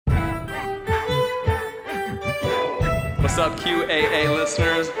What's up, QAA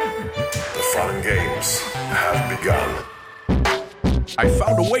listeners? The fun games have begun. I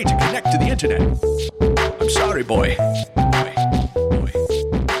found a way to connect to the internet. I'm sorry, boy.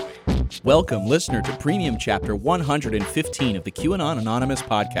 Welcome, listener, to Premium Chapter 115 of the QAnon Anonymous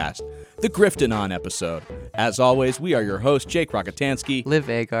podcast, the Griftanon episode. As always, we are your hosts, Jake Rockatansky,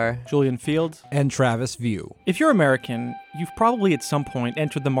 Liv Agar, Julian Fields, and Travis View. If you're American, you've probably at some point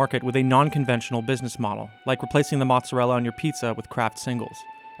entered the market with a non-conventional business model, like replacing the mozzarella on your pizza with Kraft singles.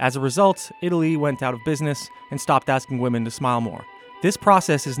 As a result, Italy went out of business and stopped asking women to smile more. This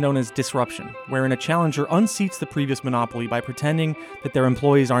process is known as disruption, wherein a challenger unseats the previous monopoly by pretending that their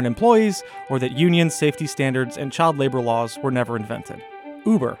employees aren't employees, or that unions, safety standards, and child labor laws were never invented.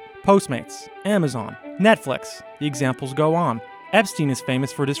 Uber, Postmates, Amazon, Netflix, the examples go on. Epstein is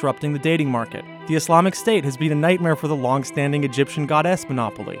famous for disrupting the dating market. The Islamic State has been a nightmare for the long-standing Egyptian goddess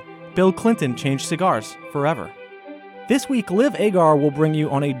monopoly. Bill Clinton changed cigars forever. This week, Liv Agar will bring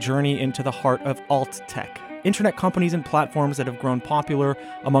you on a journey into the heart of alt-tech, internet companies and platforms that have grown popular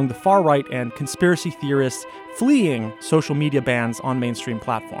among the far-right and conspiracy theorists fleeing social media bans on mainstream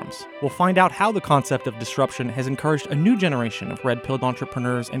platforms. We'll find out how the concept of disruption has encouraged a new generation of red-pilled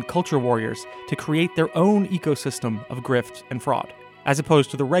entrepreneurs and culture warriors to create their own ecosystem of grift and fraud, as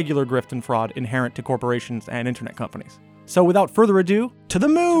opposed to the regular grift and fraud inherent to corporations and internet companies. So without further ado, to the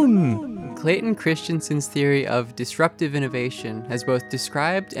moon! Clayton Christensen's theory of disruptive innovation has both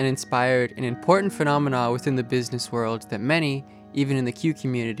described and inspired an important phenomena within the business world that many, even in the Q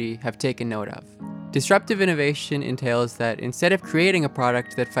community, have taken note of. Disruptive innovation entails that instead of creating a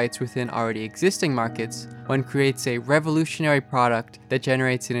product that fights within already existing markets, one creates a revolutionary product that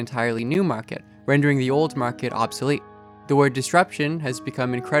generates an entirely new market, rendering the old market obsolete. The word disruption has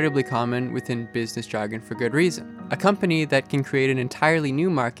become incredibly common within business jargon for good reason. A company that can create an entirely new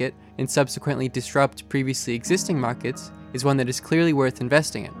market and subsequently disrupt previously existing markets is one that is clearly worth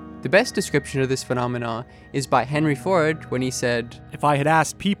investing in. The best description of this phenomena is by Henry Ford when he said, "If I had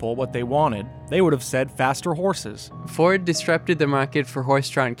asked people what they wanted, they would have said faster horses." Ford disrupted the market for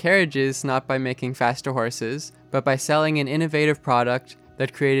horse-drawn carriages not by making faster horses, but by selling an innovative product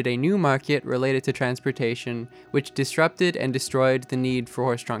that created a new market related to transportation, which disrupted and destroyed the need for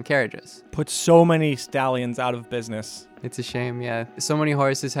horse-drawn carriages. Put so many stallions out of business. It's a shame, yeah. So many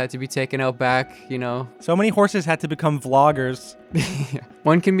horses had to be taken out back, So many horses had to become vloggers.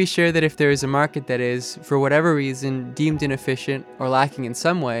 One can be sure that if there is a market that is, for whatever reason, deemed inefficient or lacking in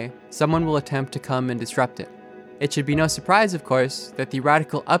some way, someone will attempt to come and disrupt it. It should be no surprise, of course, that the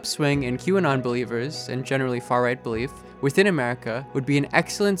radical upswing in QAnon believers, and generally far-right belief, within America would be an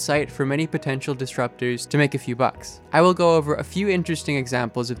excellent site for many potential disruptors to make a few bucks. I will go over a few interesting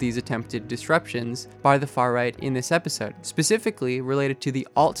examples of these attempted disruptions by the far-right in this episode, specifically related to the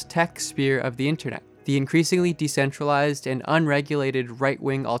alt-tech sphere of the internet, the increasingly decentralized and unregulated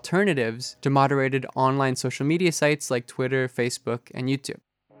right-wing alternatives to moderated online social media sites like Twitter, Facebook, and YouTube.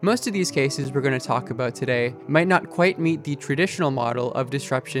 Most of these cases we're going to talk about today might not quite meet the traditional model of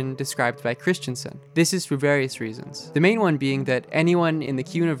disruption described by Christensen. This is for various reasons. The main one being that anyone in the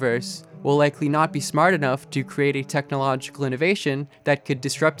Q-universe will likely not be smart enough to create a technological innovation that could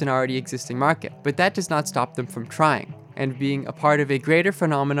disrupt an already existing market. But that does not stop them from trying and being a part of a greater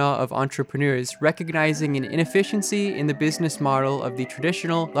phenomena of entrepreneurs recognizing an inefficiency in the business model of the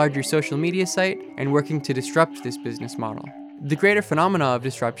traditional, larger social media site and working to disrupt this business model. The greater phenomena of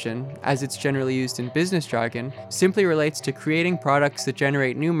disruption, as it's generally used in business jargon, simply relates to creating products that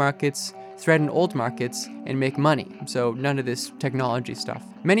generate new markets, threaten old markets, and make money, so none of this technology stuff.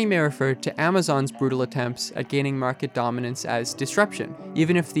 Many may refer to Amazon's brutal attempts at gaining market dominance as disruption,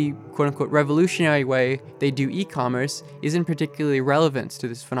 even if the quote-unquote revolutionary way they do e-commerce isn't particularly relevant to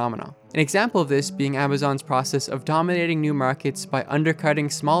this phenomenon. An example of this being Amazon's process of dominating new markets by undercutting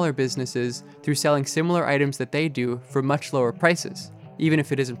smaller businesses through selling similar items that they do for much lower prices, even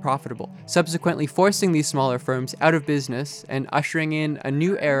if it isn't profitable, subsequently forcing these smaller firms out of business and ushering in a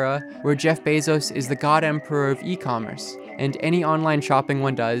new era where Jeff Bezos is the god emperor of e-commerce, and any online shopping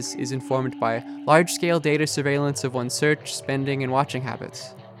one does is informed by large-scale data surveillance of one's search, spending, and watching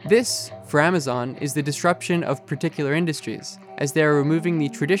habits. This, for Amazon, is the disruption of particular industries, as they are removing the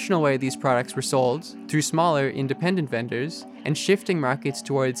traditional way these products were sold through smaller independent vendors and shifting markets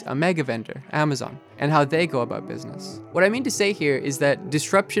towards a mega vendor, Amazon, and how they go about business. What I mean to say here is that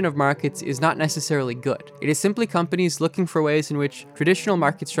disruption of markets is not necessarily good. It is simply companies looking for ways in which traditional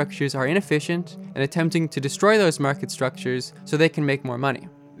market structures are inefficient and attempting to destroy those market structures so they can make more money.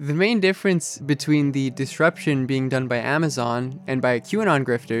 The main difference between the disruption being done by Amazon and by QAnon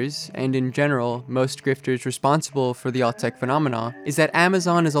grifters, and in general, most grifters responsible for the alt-tech phenomena, is that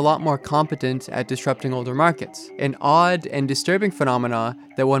Amazon is a lot more competent at disrupting older markets. An odd and disturbing phenomena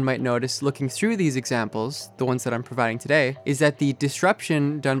that one might notice looking through these examples, the ones that I'm providing today, is that the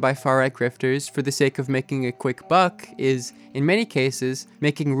disruption done by far-right grifters for the sake of making a quick buck is, in many cases,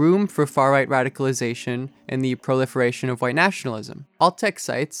 making room for far-right radicalization and the proliferation of white nationalism. Alt-tech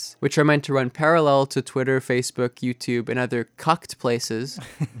sites, which are meant to run parallel to Twitter, Facebook, YouTube, and other cucked places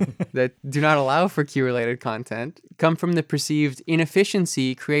that do not allow for Q-related content, come from the perceived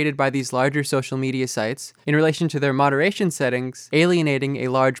inefficiency created by these larger social media sites in relation to their moderation settings, alienating a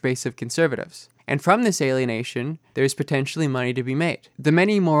large base of conservatives. And from this alienation, there is potentially money to be made. The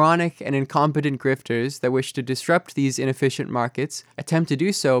many moronic and incompetent grifters that wish to disrupt these inefficient markets attempt to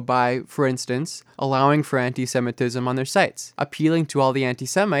do so by, for instance, allowing for anti-Semitism on their sites, appealing to all the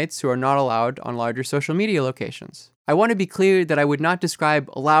anti-Semites who are not allowed on larger social media locations. I want to be clear that I would not describe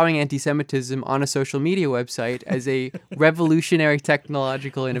allowing anti-Semitism on a social media website as a revolutionary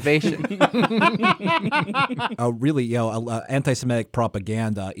technological innovation. Really, anti-Semitic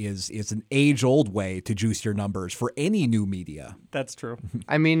propaganda is an age-old way to juice your numbers for any new media. That's true.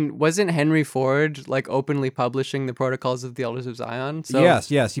 I mean, wasn't Henry Ford openly publishing the Protocols of the Elders of Zion? So,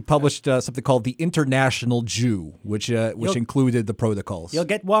 yes. He published something called the International Jew, which included the Protocols. You'll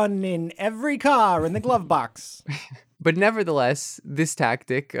get one in every car in the glove box. But nevertheless, this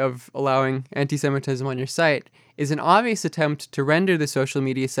tactic of allowing anti-Semitism on your site is an obvious attempt to render the social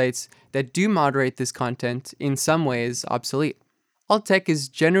media sites that do moderate this content in some ways obsolete. Alt-tech is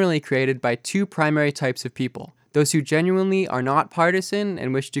generally created by two primary types of people: those who genuinely are not partisan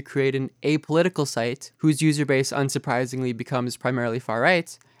and wish to create an apolitical site whose user base unsurprisingly becomes primarily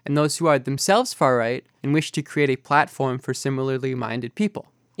far-right, and those who are themselves far-right and wish to create a platform for similarly minded people.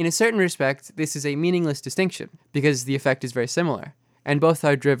 In a certain respect, this is a meaningless distinction, because the effect is very similar, and both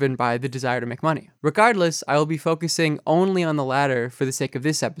are driven by the desire to make money. Regardless, I will be focusing only on the latter for the sake of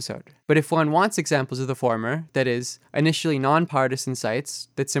this episode. But if one wants examples of the former, that is, initially non-partisan sites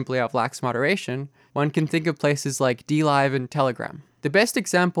that simply have lax moderation, one can think of places like DLive and Telegram. The best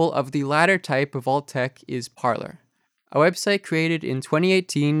example of the latter type of alt-tech is Parler, a website created in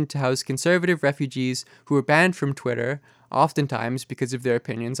 2018 to house conservative refugees who were banned from Twitter, oftentimes because of their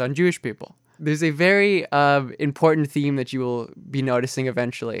opinions on Jewish people. There's a very important theme that you will be noticing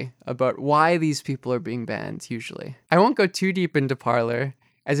eventually about why these people are being banned, usually. I won't go too deep into Parler,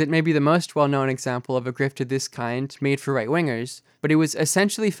 as it may be the most well-known example of a grift of this kind made for right-wingers, but it was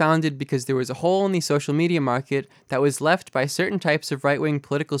essentially founded because there was a hole in the social media market that was left by certain types of right-wing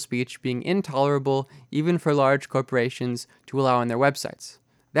political speech being intolerable even for large corporations to allow on their websites.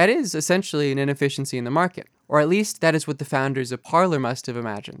 That is essentially an inefficiency in the market. Or at least that is what the founders of Parler must have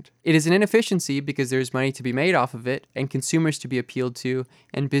imagined. It is an inefficiency because there is money to be made off of it, and consumers to be appealed to,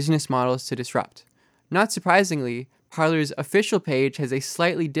 and business models to disrupt. Not surprisingly, Parler's official page has a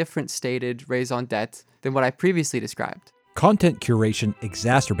slightly different stated raison d'etre than what I previously described. Content curation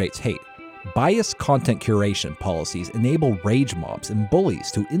exacerbates hate. Biased content curation policies enable rage mobs and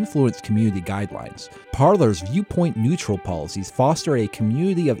bullies to influence community guidelines. Parler's viewpoint-neutral policies foster a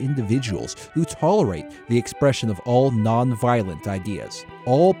community of individuals who tolerate the expression of all non-violent ideas.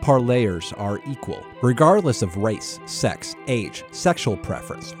 All parlayers are equal, regardless of race, sex, age, sexual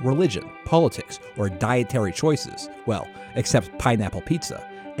preference, religion, politics, or dietary choices. Well, except pineapple pizza.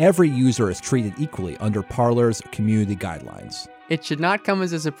 Every user is treated equally under Parler's community guidelines. It should not come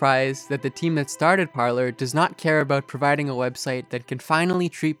as a surprise that the team that started Parler does not care about providing a website that can finally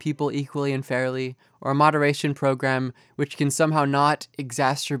treat people equally and fairly, or a moderation program which can somehow not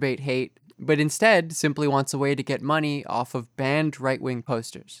exacerbate hate, but instead simply wants a way to get money off of banned right-wing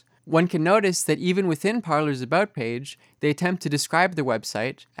posters. One can notice that even within Parler's About page, they attempt to describe their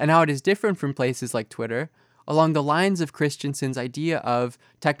website and how it is different from places like Twitter, along the lines of Christensen's idea of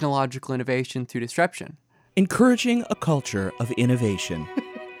technological innovation through disruption. Encouraging a culture of innovation.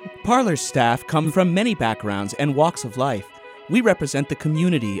 Parler's staff come from many backgrounds and walks of life. We represent the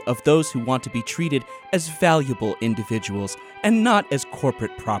community of those who want to be treated as valuable individuals and not as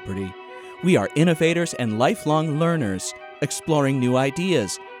corporate property. We are innovators and lifelong learners, exploring new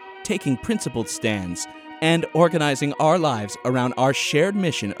ideas, taking principled stands, and organizing our lives around our shared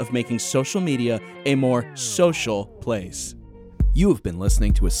mission of making social media a more social place. You have been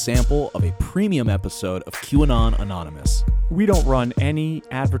listening to a sample of a premium episode of QAnon Anonymous. We don't run any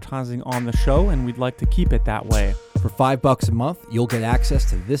advertising on the show, and we'd like to keep it that way. For $5 a month, you'll get access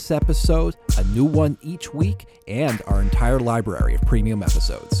to this episode, a new one each week, and our entire library of premium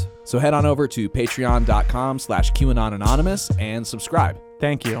episodes. So head on over to patreon.com/QAnonAnonymous and subscribe.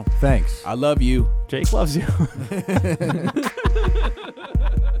 Thank you. Thanks. I love you. Jake loves you.